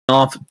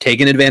off,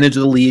 taking advantage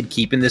of the lead,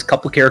 keeping this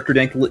couple character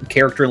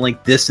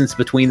length distance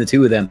between the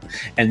two of them,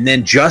 and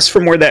then just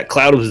from where that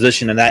cloud was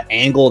positioned and that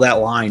angle of that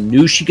line,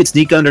 knew she could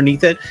sneak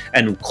underneath it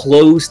and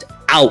closed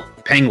out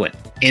Penguin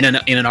in an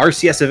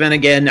RCS event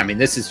again. I mean,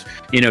 this is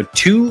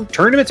 2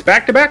 tournaments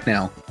back to back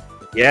now.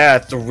 Yeah,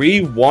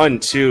 3-1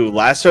 too.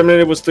 Last tournament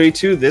it was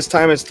 3-2. This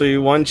time it's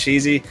 3-1.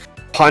 Cheesy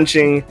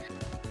punching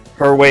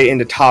her way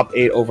into top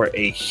 8 over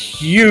a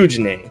huge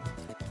name.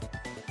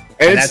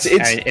 And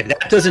if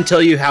that doesn't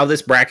tell you how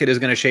this bracket is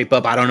going to shape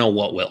up, I don't know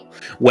what will.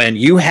 When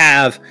you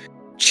have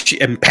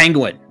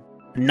Penguin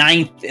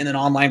 9th in an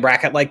online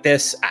bracket like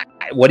this,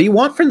 what do you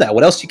want from that?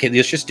 What else can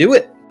you just do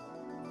it?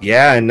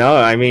 Yeah, no,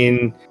 I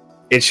mean,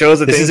 it shows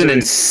that this is an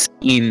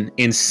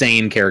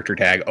insane character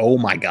tag. Oh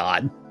my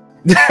god.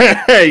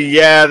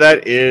 Yeah,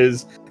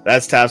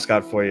 that's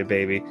Tapscott for you,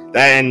 baby.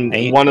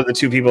 And one of the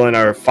 2 people in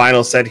our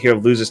final set here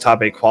of Losers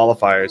Top 8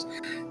 qualifiers.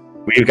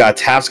 We've got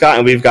Tapscott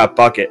and we've got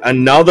Bucket.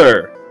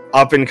 Another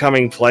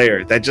up-and-coming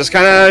player that just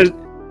kind of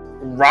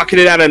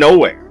rocketed out of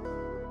nowhere.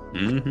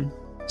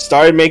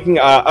 Started making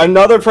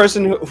another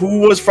person who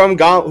was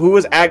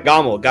at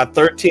Gommel, got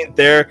 13th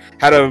there,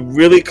 had a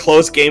really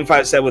close game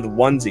 5 set with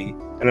Onesie,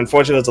 and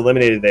unfortunately was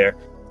eliminated there.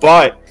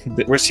 But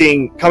we're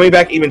seeing, coming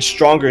back even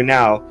stronger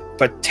now,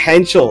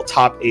 potential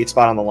top 8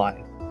 spot on the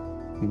line.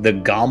 The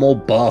Gommel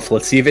buff.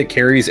 Let's see if it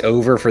carries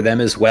over for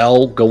them as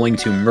well. Going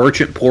to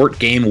Merchant Port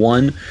game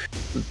 1.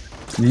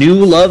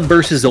 New love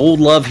versus old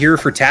love here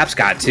for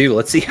Tapscott too.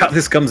 Let's see how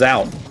this comes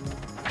out.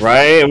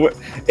 Right,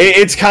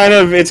 it's kind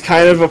of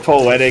a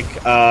poetic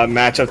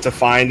matchup to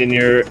find in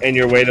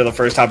your way to the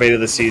first top 8 of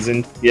the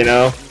season.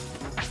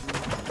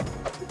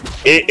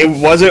 It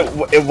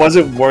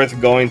wasn't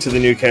worth going to the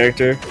new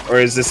character, or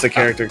is this the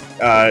character?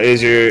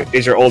 Is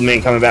your old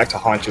main coming back to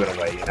haunt you in a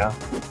way?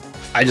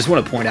 I just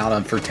want to point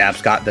out for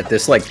Tapscott that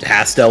this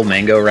pastel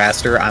mango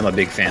raster, I'm a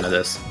big fan of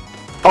this.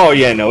 Oh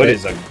yeah, no, it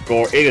is a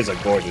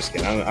gorgeous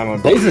skin.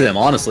 Both of them,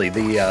 honestly.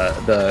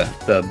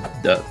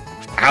 The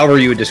however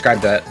you would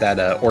describe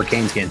that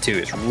Orcane skin too,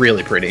 it's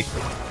really pretty.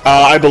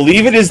 I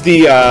believe it is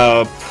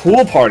the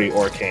pool party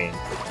Orcane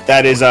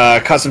that is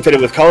custom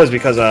fitted with colors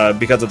because of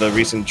the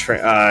recent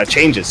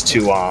changes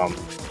to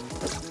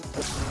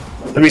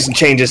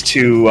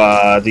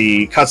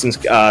the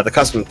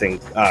custom thing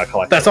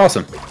collection. That's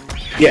awesome.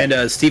 Yeah,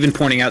 and Steven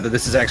pointing out that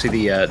this is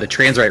actually the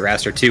Transrite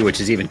raster too, which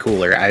is even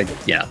cooler. I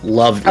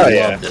love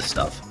this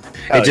stuff.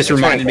 It just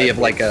reminded me of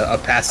a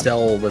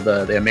pastel with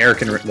the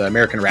American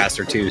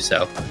raster too.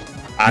 So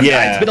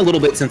it's been a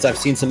little bit since I've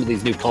seen some of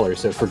these new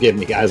colors, so forgive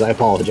me guys, I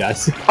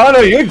apologize. Oh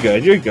no, you're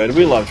good.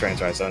 We love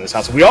Transrite in this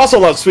house. We also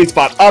love Sweet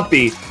Spot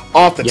Uppy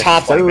off the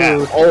top like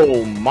that.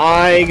 Oh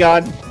my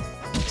god.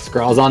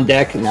 Scrawls on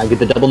deck, now get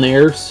the double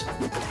nairs.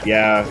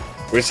 Yeah.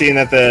 We're seeing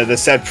that the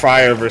set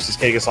prior versus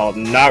Cake Assault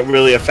not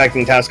really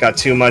affecting Tapscott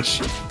too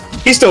much.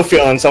 He's still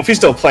feeling himself. He's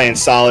still playing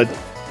solid.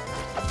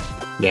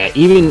 Yeah,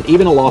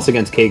 even a loss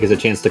against Cake is a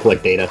chance to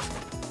collect data.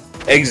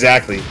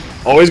 Exactly.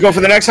 Always go for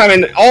the next time.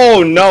 And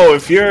oh no,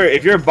 if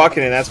you're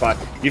bucking in that spot,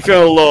 you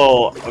feel a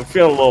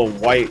little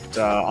white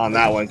on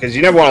that one because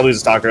you never want to lose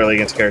a stock early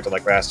against a character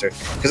like Raster.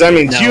 Because that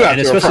means you have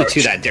to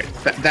especially to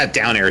that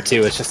down air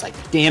too. It's just like,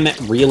 damn it,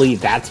 really?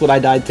 That's what I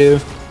died to.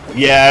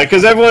 Yeah,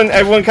 because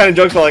everyone kind of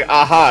jokes about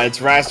aha, it's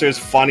Raster's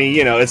funny,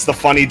 it's the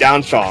funny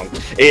down strong.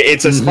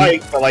 It's a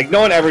spike, but no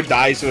one ever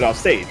dies to it off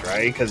stage,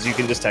 right? Because you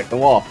can just tech the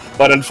wall.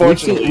 But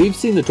unfortunately, we've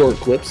seen the torque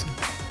clips.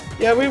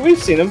 Yeah, we've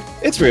seen them.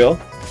 It's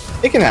real.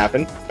 It can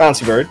happen.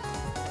 Bouncy bird.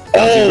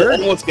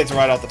 Almost gets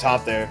right off the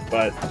top there,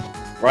 but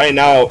right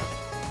now,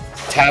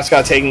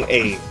 Tapscott taking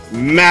a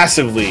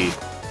massive lead.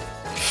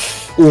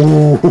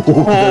 Ooh,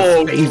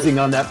 the spacing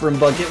on that from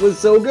Bucket was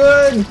so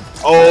good.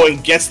 Oh,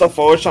 and gets the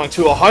forward strong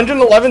too.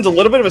 111 is a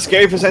little bit of a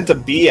scary percent to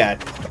be at,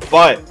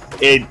 but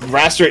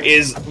Raster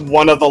is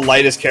one of the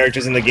lightest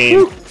characters in the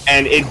game,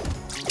 and it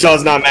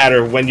does not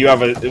matter when you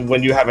have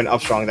an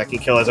up strong that can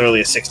kill as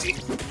early as 60.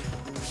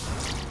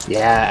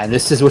 Yeah, and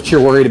this is what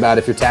you're worried about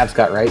if you're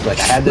Tapscott, right? I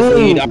had this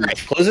lead. All right,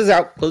 close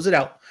it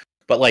out.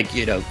 But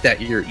that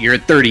you're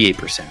at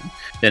 38%.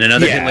 Then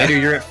another hit later,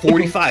 you're at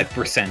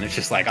 45%. It's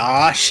just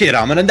shit,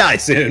 I'm gonna die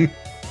soon.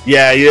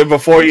 Yeah,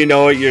 before you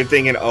know it, you're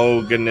thinking,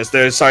 oh goodness,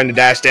 they're starting to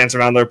dash dance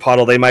around their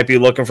puddle. They might be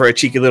looking for a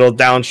cheeky little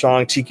down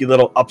strong, cheeky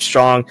little up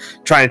strong,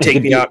 trying to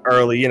take me out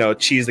early,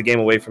 cheese the game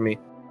away from me.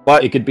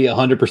 But it could be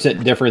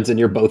 100% difference and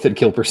you're both at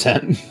kill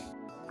percent.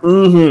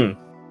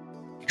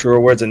 Truer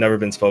words have never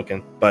been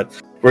spoken. But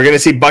we're going to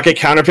see Bucket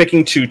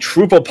counterpicking to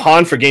Truple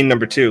Pawn for game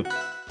number 2.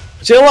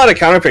 See a lot of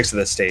counterpicks at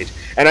this stage,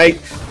 and I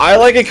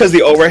like it because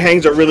the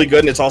overhangs are really good,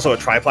 and it's also a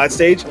triplat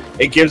stage.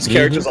 It gives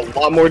characters a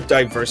lot more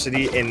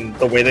diversity in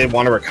the way they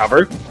want to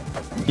recover.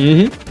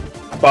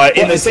 But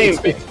in the same,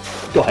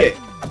 go ahead.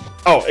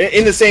 Oh,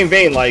 in the same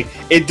vein,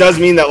 it does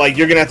mean that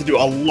you're gonna have to do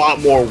a lot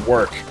more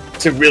work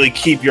to really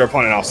keep your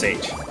opponent off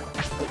stage.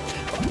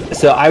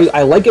 So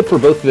I like it for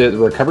both the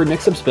recovery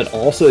mix-ups, but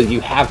also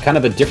you have kind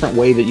of a different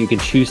way that you can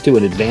choose to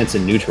and advance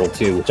in neutral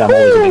too, which I'm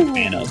always a big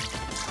fan of.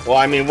 Well,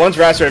 I mean, once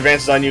Raster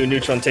advances on you,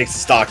 neutral and takes the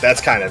stock,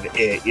 that's kind of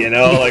it, you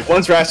know? Like,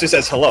 once Raster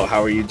says, hello,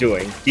 how are you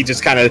doing? He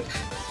just kind of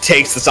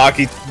takes the stock,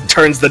 he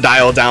turns the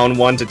dial down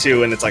 1 to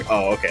 2, and it's like,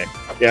 oh, okay.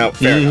 Yeah,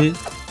 fair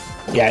enough.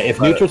 Yeah, if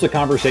neutral's a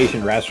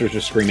conversation, Raster's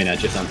just screaming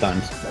at you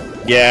sometimes.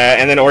 Yeah,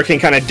 and then Orcane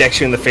kind of decks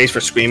you in the face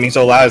for screaming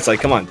so loud, it's like,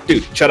 come on,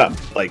 dude, shut up.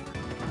 Like,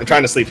 I'm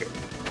trying to sleep here.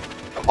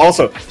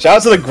 Also, shout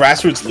out to the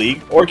Grassroots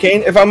League,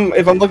 Orcane, if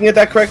I'm looking at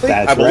that correctly.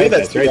 I believe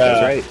that's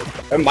right.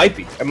 It might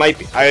be. It might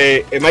be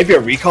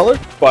a recolor,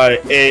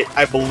 but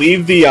I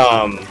believe the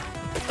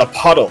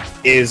puddle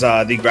is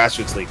the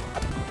Grassroots League.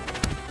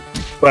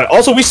 But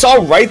also, we saw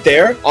right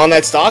there on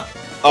that stock,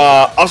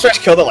 Upstretch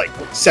killed it like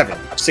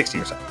 60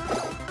 or something.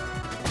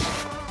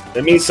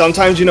 That means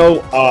sometimes, you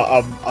know,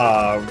 up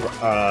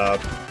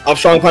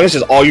strong punish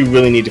is all you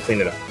really need to clean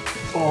it up.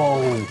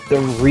 Oh, the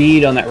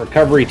read on that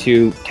recovery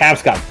to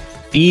Tapscott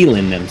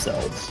feeling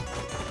themselves.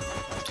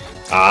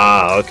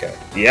 Ah, okay.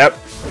 Yep.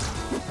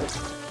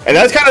 And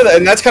that's kind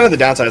of the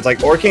downside. It's like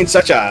Orcane's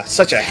such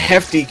a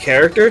hefty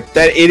character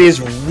that it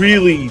is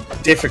really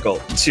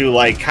difficult to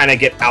like kind of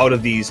get out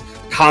of these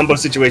combo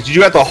situations.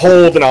 You have to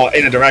hold in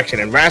a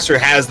direction, and Raster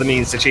has the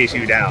means to chase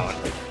you down.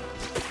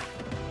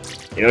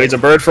 You know, he's a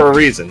bird for a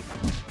reason.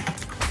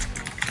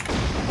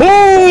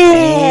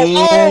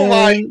 Oh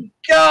my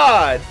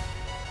god!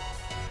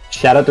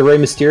 Shout out to Rey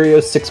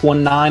Mysterio,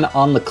 619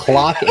 on the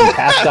clock, and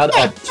Tapscott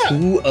up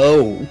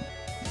 2-0.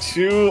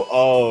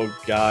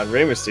 2-0, god.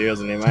 Rey Mysterio's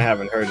a name I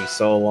haven't heard in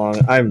so long.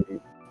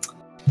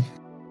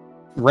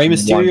 Rey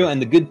Mysterio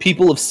and the good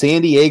people of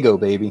San Diego,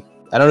 baby.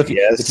 I don't know if you,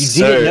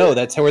 didn't know,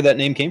 that's where that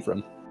name came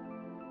from.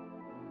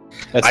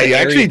 That's the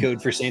area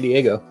code for San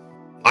Diego.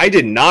 I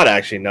did not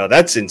actually know.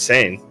 That's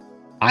insane.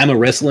 I'm a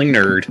wrestling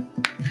nerd.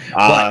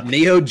 But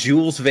Neo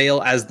Jules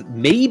Vale as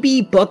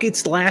maybe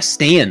Bucket's last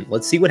stand.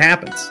 Let's see what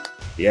happens.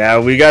 Yeah,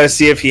 we got to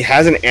see if he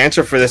has an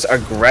answer for this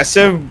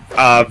aggressive,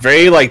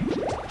 very, like,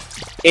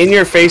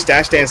 in-your-face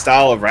dash dance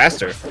style of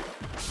Raster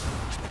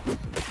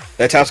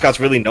that Tapscott's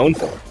really known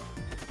for.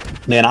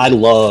 Man, I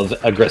love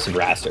aggressive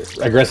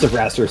Raster. Aggressive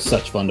Raster is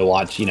such fun to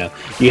watch. You know,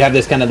 you have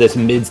this kind of this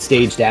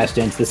mid-stage dash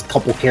dance, this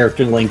couple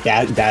character link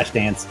dash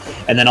dance,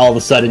 and then all of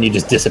a sudden you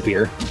just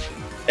disappear.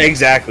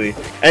 Exactly.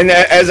 And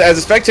as a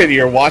spectator,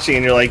 you're watching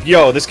and you're like,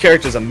 yo, this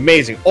character is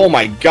amazing. Oh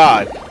my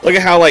god. Look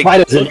at how, like...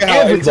 Why doesn't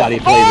everybody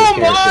play this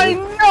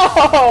character?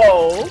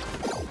 Oh my no!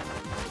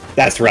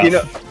 That's rough. You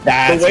know,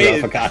 that's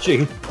rough,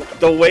 Akashi.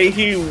 The way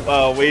he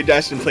wave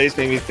dashed and plays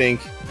made me think,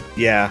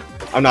 yeah,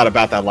 I'm not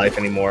about that life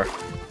anymore.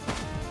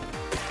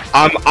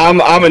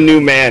 I'm a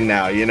new man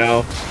now, you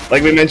know?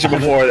 Like we mentioned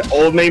before,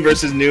 old main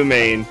versus new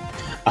main.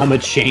 I'm a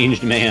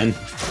changed man.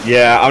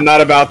 Yeah, I'm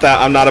not about that.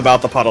 I'm not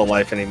about the puddle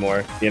life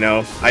anymore, you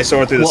know? I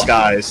soar through the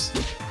skies.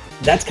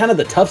 That's kind of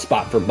the tough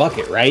spot for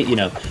Bucket, right? You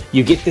know,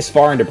 you get this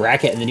far into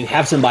bracket, and then you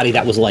have somebody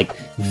that was like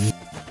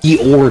the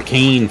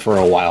Orcane for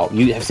a while.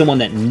 You have someone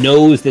that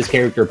knows this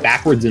character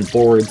backwards and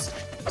forwards.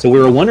 So we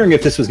were wondering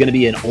if this was going to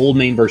be an old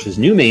main versus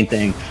new main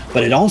thing,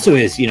 but it also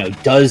is, you know,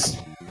 does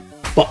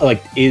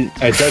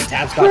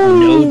Tapscott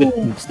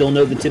still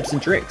know the tips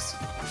and tricks?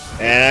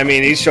 And I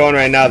mean, he's showing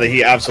right now that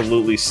he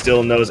absolutely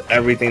still knows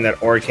everything that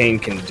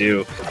Orcane can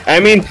do. I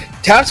mean,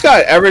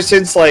 Tapscott, ever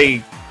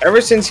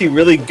since he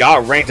really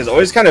got ranked, has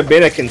always kind of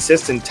been a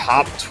consistent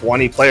top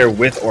 20 player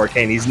with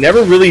Orcane. He's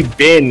never really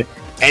been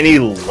any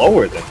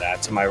lower than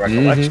that, to my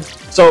recollection.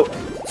 So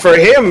for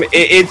him,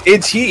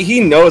 he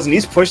knows, and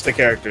he's pushed the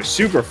character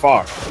super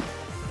far.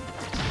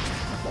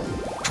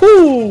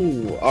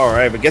 Whew. All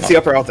right, but gets the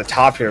upper out the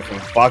top here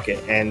from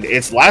Bucket, and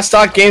it's last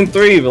stock game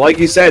 3. But like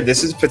you said,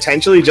 this is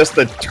potentially just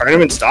the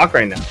tournament stock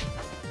right now.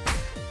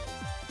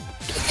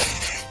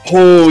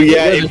 Oh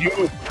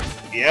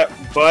yeah,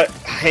 but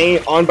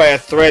hanging on by a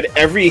thread.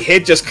 Every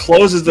hit just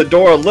closes the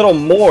door a little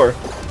more.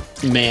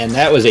 Man,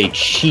 that was a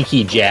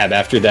cheeky jab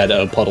after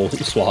that puddle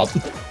swap.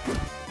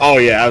 Oh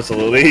yeah,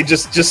 absolutely. He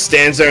just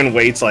stands there and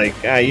waits like,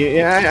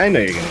 yeah, I know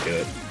you're gonna do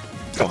it.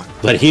 Come on.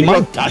 But he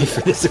might die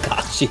for this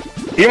Akashi.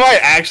 He might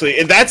actually,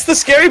 and that's the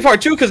scary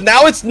part too, because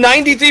now it's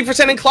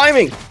 93% in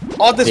climbing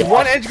off this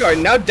one edge guard.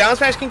 Now down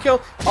smash can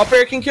kill, up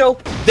air can kill.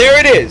 There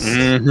it is.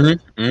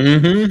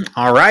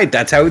 All right,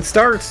 that's how it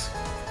starts.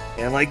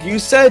 And like you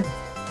said,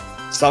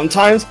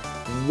 sometimes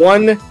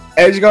one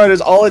edge guard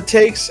is all it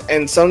takes,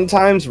 and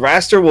sometimes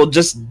Raster will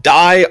just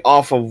die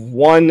off of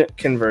one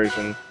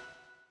conversion.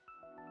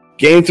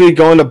 Game 3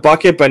 going to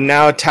Bucket, but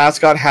now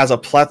Tapscott has a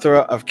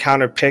plethora of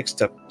counter picks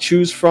to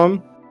choose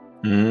from.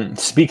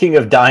 Speaking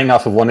of dying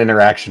off of one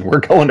interaction, we're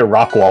going to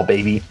Rockwall,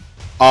 baby.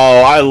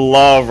 Oh, I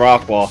love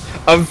Rockwall.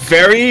 A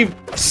very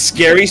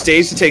scary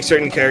stage to take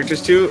certain characters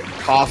to.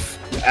 Cough,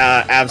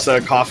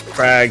 Absa, Cough,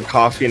 Crag,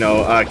 Cough, you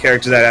know,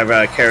 characters that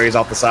have carries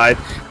off the side.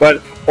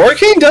 But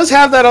Orcane does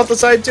have that off the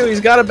side too. He's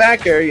got a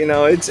back air, you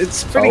know,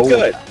 it's pretty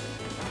good.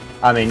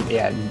 I mean,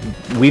 yeah,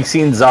 we've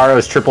seen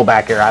Zaro's triple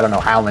back air I don't know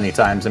how many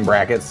times in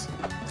brackets.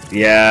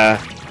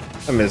 Yeah,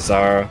 I miss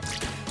Zaro.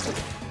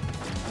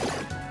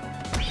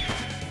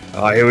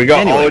 Oh, here we go.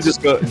 Anyways.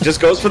 Oh,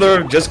 just goes for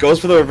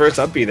the reverse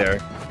up B there.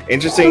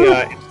 Interesting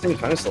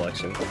punish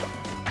selection.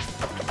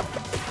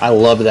 I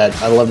love that.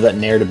 I love that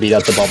Nair to beat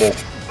out the bubble.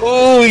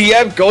 Oh,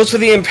 yep, goes for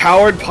the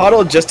empowered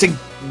puddle just to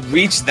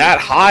reach that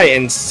high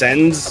and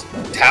sends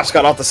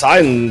Tapscott off the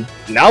side, and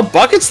now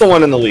Bucket's the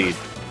one in the lead.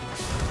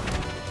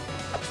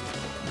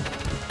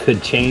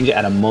 Could change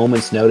at a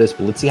moment's notice,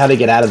 but let's see how they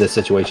get out of this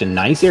situation.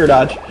 Nice air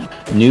dodge.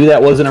 Knew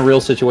that wasn't a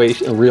real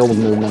situation, a real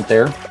movement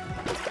there.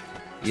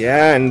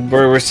 Yeah, and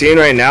we're seeing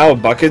right now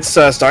Bucket's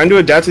starting to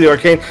adapt to the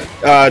Arcane,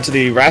 to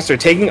the Raster,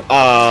 taking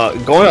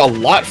going a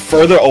lot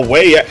further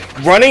away,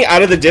 running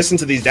out of the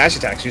distance of these dash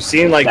attacks. You're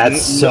seeing like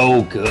that's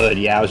so good.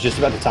 Yeah, I was just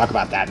about to talk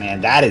about that,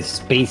 man. That is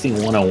spacing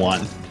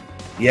 101.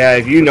 Yeah,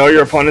 if you know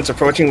your opponent's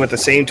approaching with the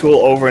same tool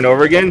over and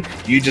over again,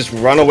 you just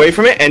run away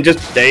from it and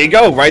just there you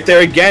go, right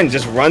there again.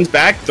 Just runs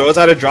back, throws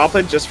out a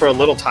droplet just for a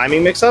little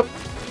timing mix-up.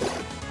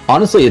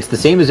 Honestly, it's the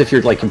same as if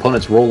your like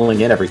component's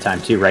rolling in every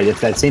time too, right?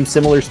 It's that same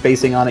similar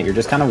spacing on it. You're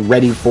just kind of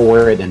ready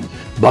for it, and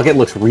Bucket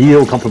looks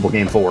real comfortable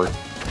game 4.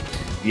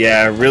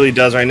 Yeah, it really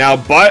does right now.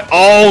 But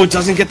oh, it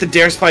doesn't get the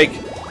dare spike.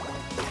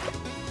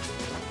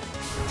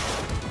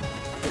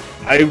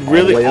 I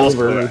really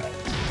also.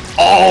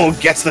 Oh,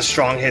 gets the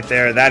strong hit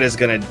there. That is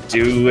gonna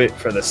do it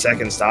for the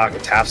second stock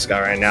of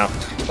Tapscott right now.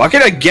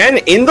 Bucket again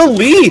in the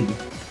lead.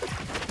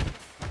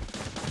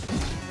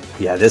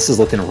 Yeah, this is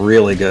looking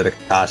really good,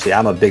 Akashi.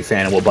 I'm a big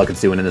fan of what Bucket's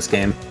doing in this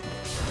game.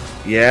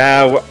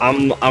 Yeah,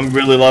 I'm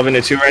really loving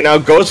it too right now.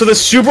 Goes for the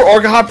super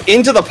Orca Hop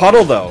into the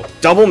puddle though.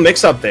 Double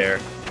mix up there.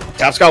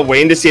 Tapscott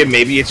waiting to see if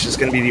maybe it's just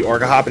going to be the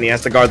Orca Hop and he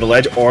has to guard the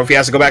ledge, or if he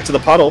has to go back to the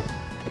puddle.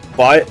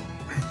 But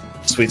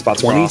sweet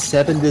spot's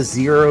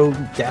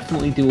 27-0,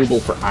 definitely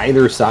doable for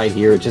either side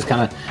here. It's just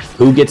kind of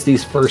who gets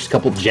these first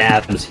couple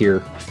jabs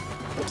here.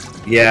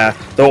 Yeah,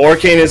 the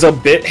Orcane is a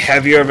bit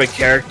heavier of a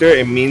character.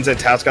 It means that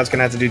Tapscott's going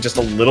to have to do just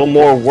a little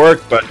more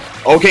work, but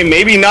okay,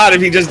 maybe not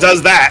if he just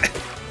does that.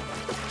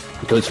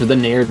 Goes for the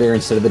Nair there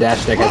instead of the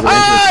dash attack as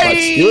but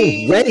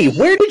still ready.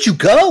 Where did you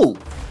go?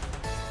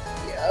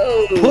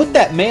 Yo. Put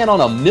that man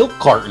on a milk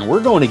carton. We're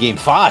going to game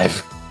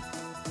 5.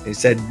 He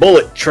said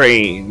bullet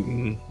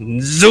train,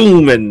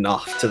 zooming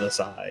off to the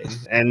side,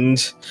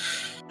 and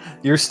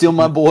you're still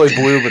my boy,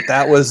 Blue, but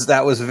that was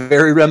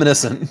very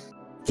reminiscent.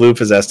 Blue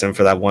possessed him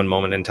for that one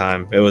moment in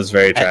time. It was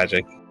very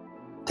tragic.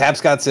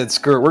 Tapscott said,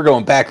 "Skirt, we're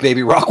going back,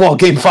 baby. Rockwall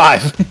game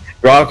 5."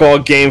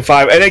 Rockwall game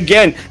 5, and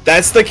again,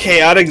 that's the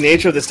chaotic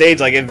nature of the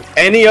stage. Like, if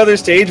any other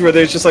stage where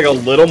there's just like a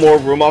little more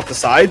room off the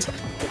sides,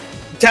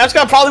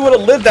 Tapscott probably would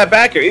have lived that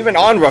back air, even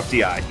on rough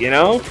DI, you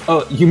know?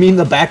 Oh, you mean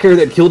the back air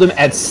that killed him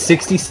at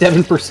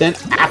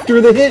 67% after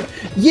the hit?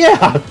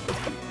 Yeah!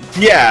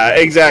 Yeah,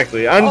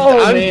 exactly. I'm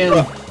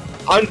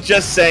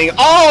just saying,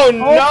 oh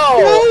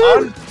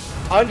no!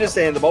 I'm just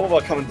saying the bubble ball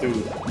coming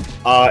through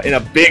in a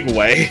big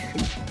way.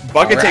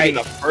 Bucket taking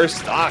the first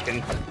stock,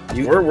 and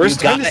we're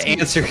got the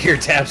answer here,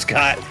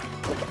 Tapscott.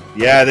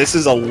 Yeah, this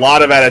is a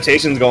lot of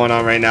adaptations going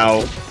on right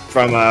now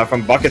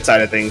from Bucket side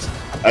of things.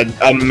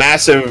 A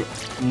massive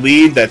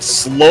lead that's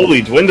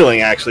slowly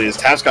dwindling, actually, as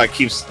Tapscott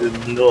keeps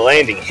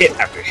landing hit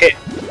after hit.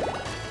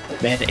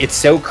 Man, it's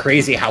so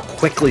crazy how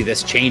quickly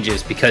this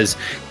changes, because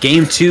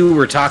game 2,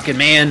 we're talking,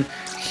 man,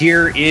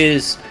 here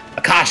is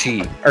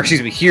Akashi, or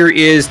excuse me, here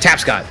is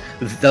Tapscott,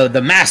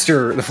 the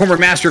master, the former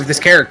master of this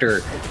character.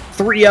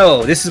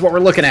 3-0, this is what we're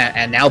looking at,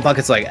 and now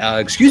Bucket's like,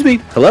 excuse me,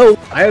 hello,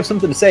 I have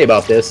something to say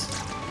about this.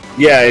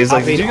 Yeah, he's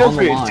like, did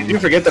you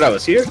forget that I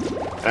was here?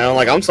 And I'm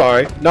like, I'm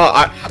sorry. No,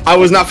 I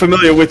was not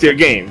familiar with your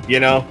game, you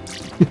know?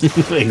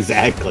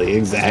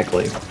 Exactly.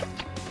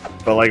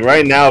 But like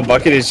right now,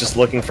 Bucket is just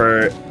looking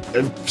for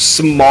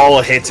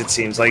small hits. It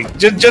seems like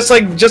just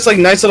like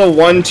nice little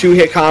 1-2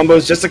 hit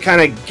combos, just to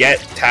kind of get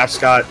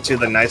Tapscott to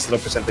the nice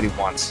little percent that he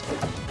wants.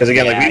 Because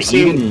again, like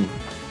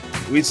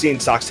we've seen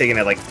stocks taken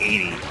at like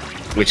 80,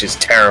 which is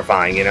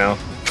terrifying, you know.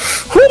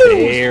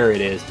 There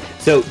it is.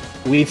 So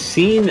we've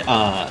seen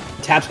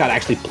Tapscott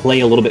actually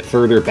play a little bit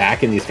further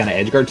back in these kind of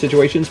edgeguard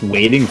situations,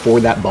 waiting for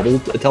that bubble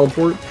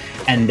teleport,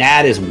 and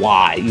that is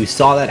why you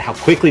saw that, how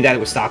quickly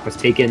that stock was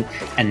taken.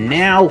 And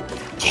now,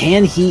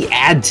 can he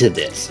add to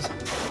this?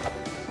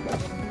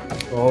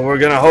 Oh, we're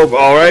gonna hope.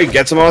 All right,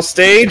 gets him off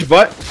stage,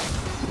 but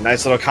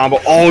nice little combo.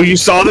 Oh, you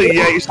saw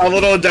you saw a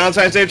little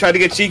downside there. Tried to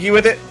get cheeky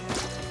with it.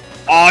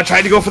 Oh,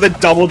 tried to go for the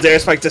double dare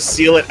spike to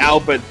seal it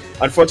out, but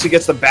unfortunately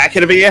gets the back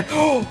hit of it.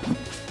 Yeah.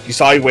 You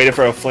saw he waited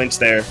for a flinch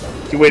there.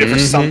 He waited for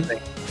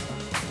something.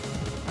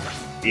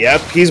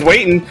 Yep, he's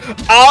waiting.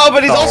 Oh,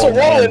 but he's also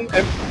rolling.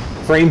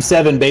 Frame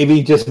 7,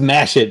 baby. Just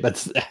mash it. But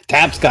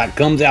Tapscott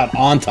comes out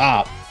on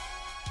top.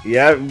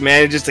 Yeah,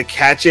 manages to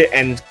catch it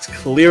and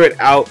clear it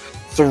out.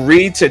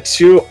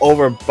 3-2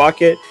 over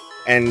Bucket,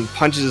 and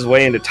punches his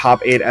way into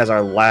top 8 as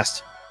our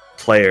last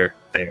player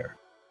there.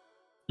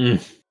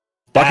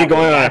 Bucket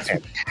going on.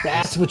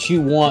 That's what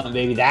you want,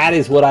 baby. That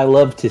is what I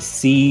love to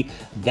see.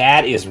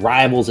 That is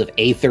Rivals of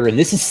Aether, and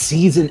this is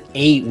season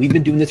 8. We've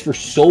been doing this for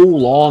so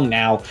long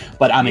now,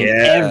 but I mean,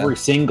 every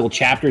single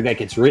chapter that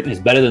gets written is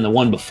better than the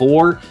one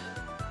before.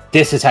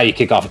 This is how you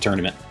kick off a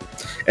tournament.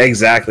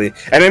 Exactly.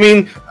 And I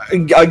mean,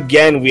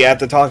 again, we have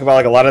to talk about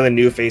like a lot of the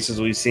new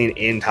faces we've seen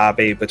in top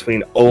 8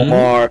 between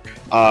Omar,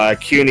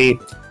 CUNY,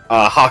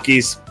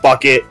 Hockey's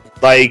Bucket.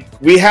 Like,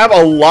 we have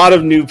a lot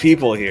of new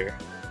people here.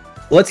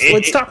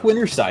 Let's talk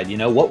winner's side. You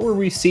know, what were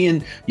we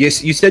seeing?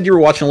 Yes, you said you were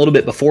watching a little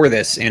bit before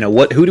this. You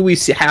know, who do we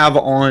have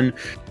on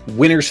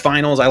winners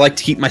finals? I like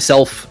to keep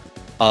myself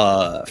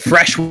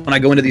fresh when I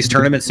go into these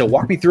tournaments. So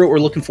walk me through what we're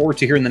looking forward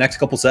to here in the next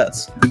couple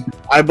sets.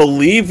 I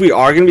believe we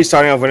are going to be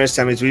starting off winners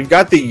semis. We've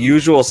got the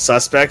usual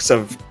suspects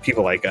of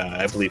people like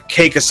I believe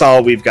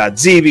Kakasol. We've got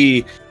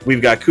ZB.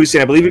 We've got Kusi.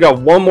 And I believe we got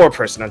one more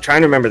person. I'm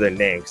trying to remember their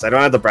name because I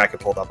don't have the bracket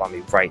pulled up on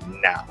me right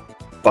now.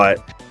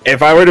 But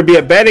if I were to be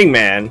a betting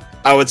man,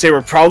 I would say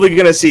we're probably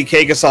going to see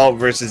Kakasol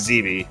versus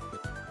ZB.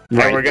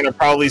 Right. And we're going to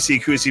probably see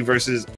Kusi versus